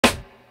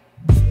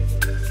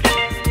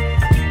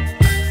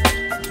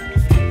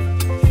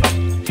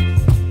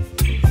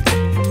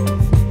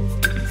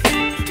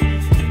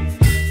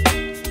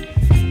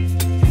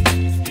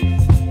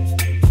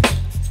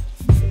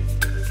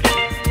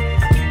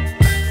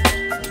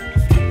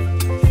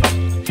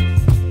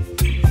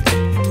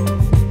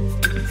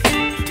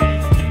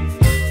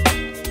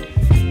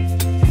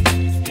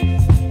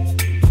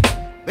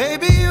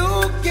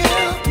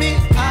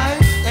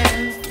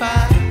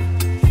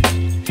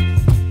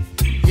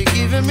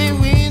giving me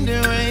wind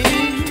and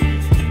rain.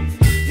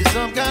 You're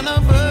some kind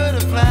of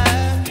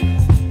butterfly.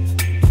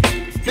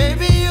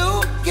 Baby,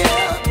 you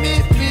give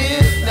me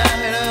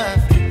midnight.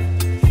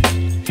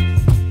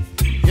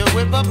 You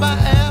whip up my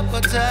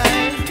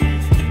appetite.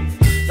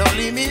 Don't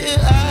leave me here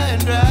high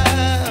and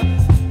dry.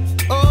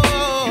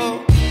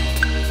 Oh,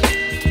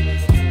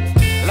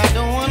 well, I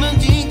don't wanna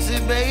jinx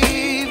it,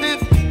 baby.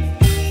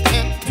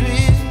 Can't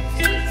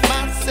twist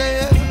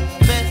myself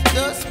at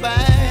the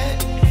spine.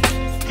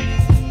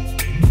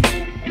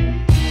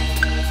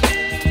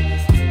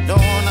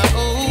 Don't wanna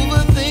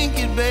overthink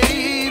it,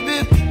 baby.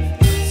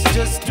 It's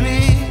just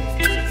twist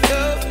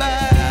your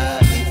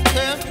body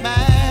and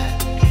mine.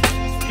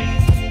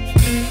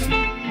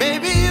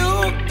 Baby, you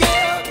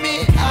give me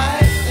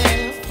ice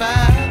and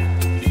fire.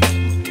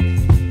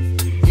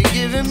 You're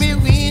giving me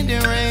wind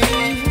and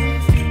rain.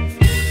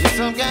 You're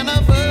some kind of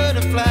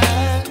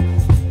butterfly.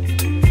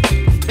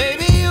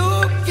 Baby, you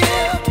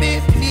give me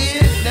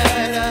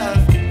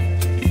midnight.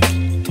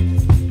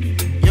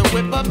 You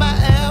whip up my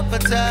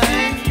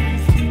appetite.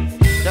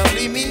 Don't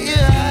leave me here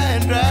high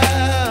and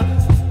dry.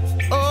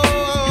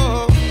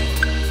 Oh,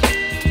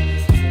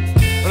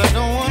 but I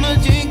don't wanna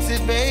jinx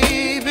it,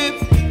 baby.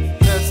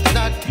 Let's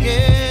not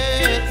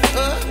get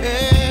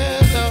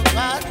ahead of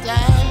my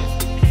time.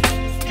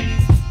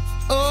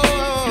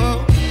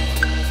 Oh,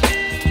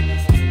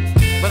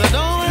 but I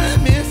don't wanna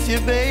miss you,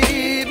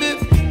 baby.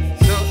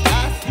 So I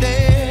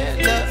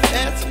stand up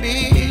and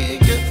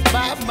speak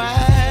my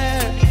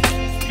mind.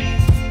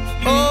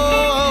 Oh.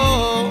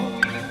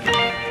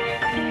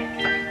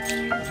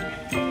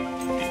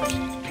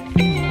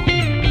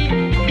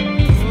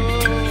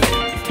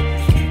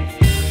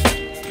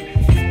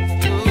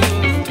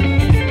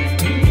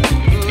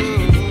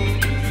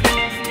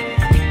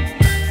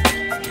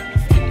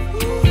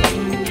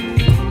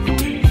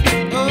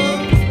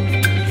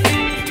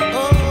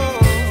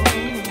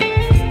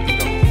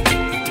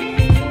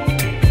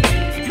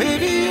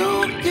 Baby, you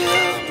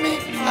give me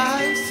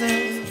ice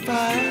and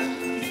fire.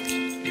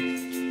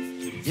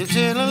 You're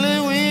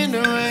chilling wind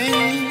and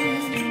rain.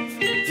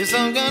 You're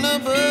some kind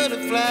of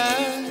butterfly.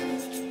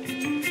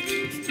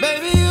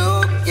 Baby, you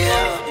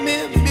give me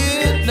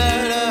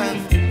midnight.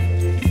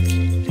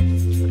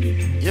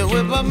 You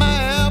whip up my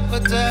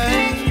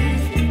appetite.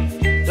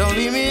 Don't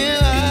leave me